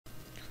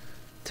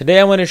Today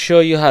I'm going to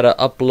show you how to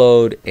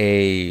upload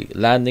a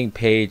landing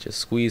page, a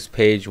squeeze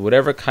page,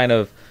 whatever kind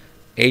of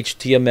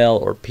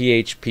HTML or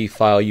PHP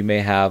file you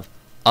may have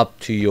up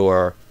to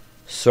your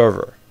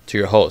server, to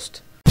your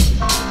host.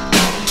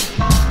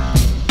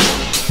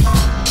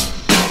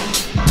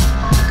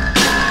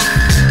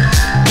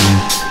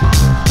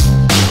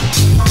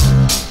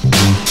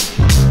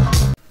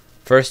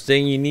 First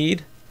thing you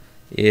need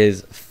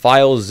is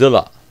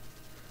FileZilla.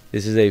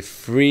 This is a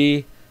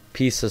free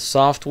piece of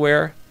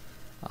software.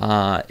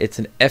 It's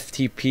an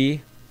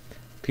FTP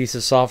piece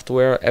of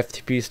software.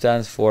 FTP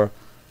stands for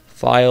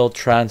File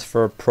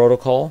Transfer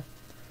Protocol.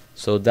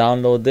 So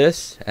download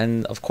this,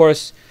 and of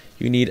course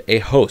you need a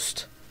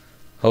host,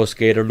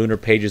 HostGator, Lunar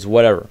Pages,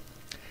 whatever.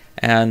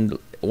 And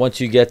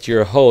once you get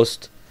your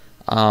host,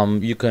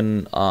 you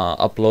can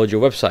upload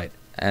your website,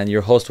 and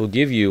your host will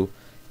give you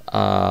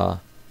your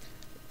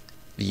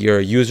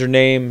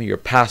username, your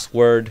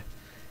password,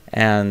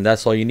 and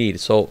that's all you need.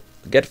 So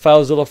get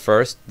FileZilla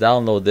first,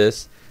 download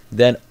this,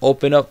 then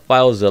open up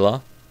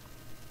FileZilla.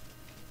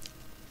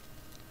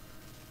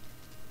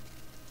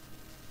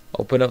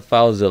 Open up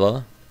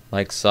FileZilla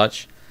like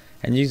such,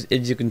 and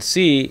as you can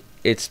see,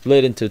 it's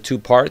split into two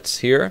parts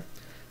here.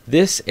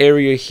 This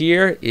area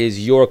here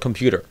is your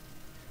computer,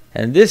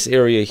 and this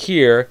area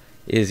here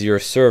is your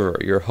server,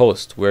 your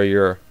host, where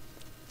your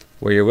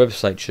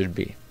website should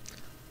be.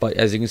 But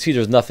as you can see,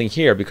 there's nothing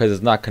here because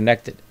it's not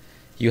connected.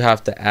 You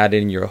have to add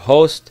in your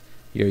host,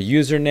 your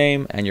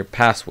username, and your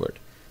password.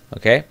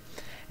 Okay,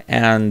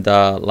 and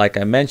like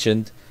I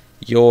mentioned,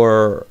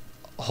 your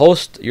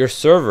host, your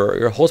server,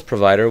 your host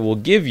provider will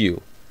give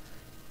you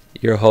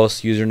your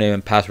host username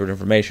and password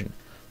information.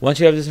 Once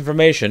you have this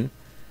information,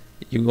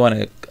 you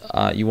want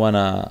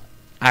to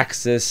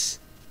access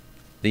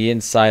the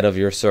inside of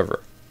your server,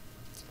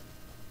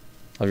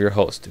 of your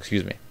host,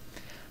 excuse me.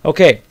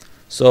 Okay,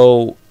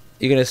 so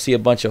you're going to see a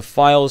bunch of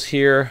files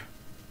here.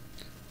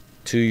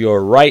 To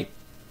your right,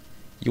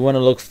 you want to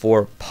look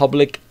for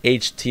public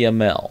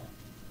HTML.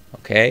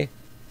 Okay,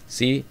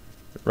 see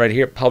right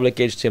here, public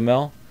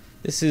HTML.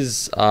 This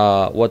is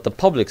what the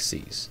public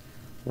sees,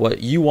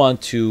 what you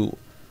want to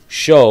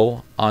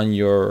show on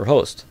your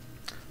host.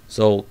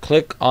 So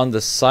click on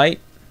the site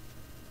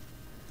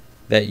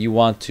that you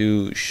want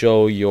to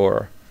show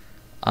your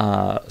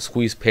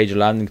squeeze page or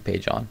landing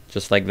page on,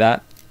 just like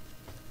that.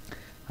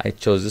 I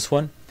chose this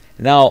one.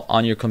 Now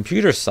on your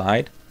computer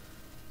side,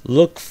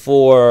 look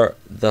for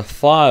the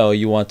file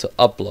you want to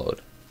upload.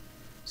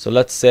 So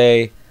let's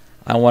say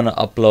I want to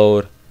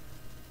upload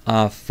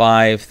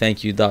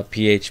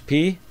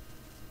 5thankyou.php,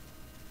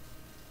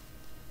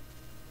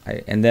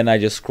 and then I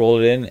just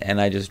scroll it in, and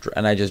I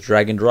just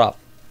drag and drop.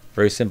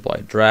 Very simple.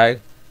 I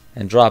drag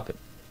and drop it,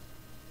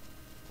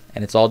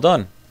 and it's all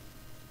done.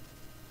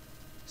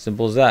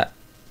 Simple as that.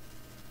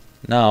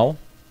 Now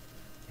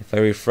if I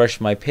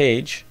refresh my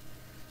page,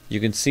 you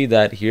can see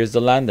that here's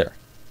the lander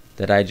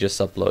that I just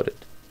uploaded.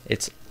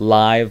 It's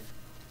live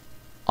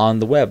on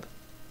the web.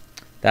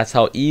 That's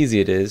how easy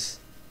it is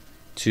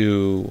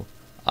to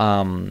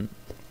upload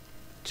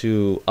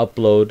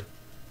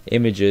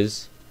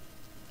images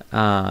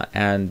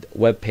and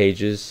web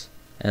pages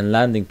and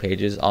landing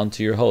pages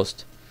onto your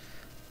host.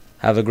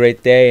 Have a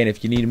great day, and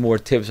if you need more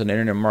tips on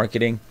internet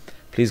marketing,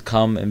 please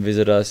come and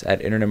visit us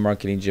at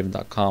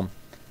internetmarketinggym.com.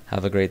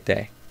 Have a great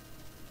day.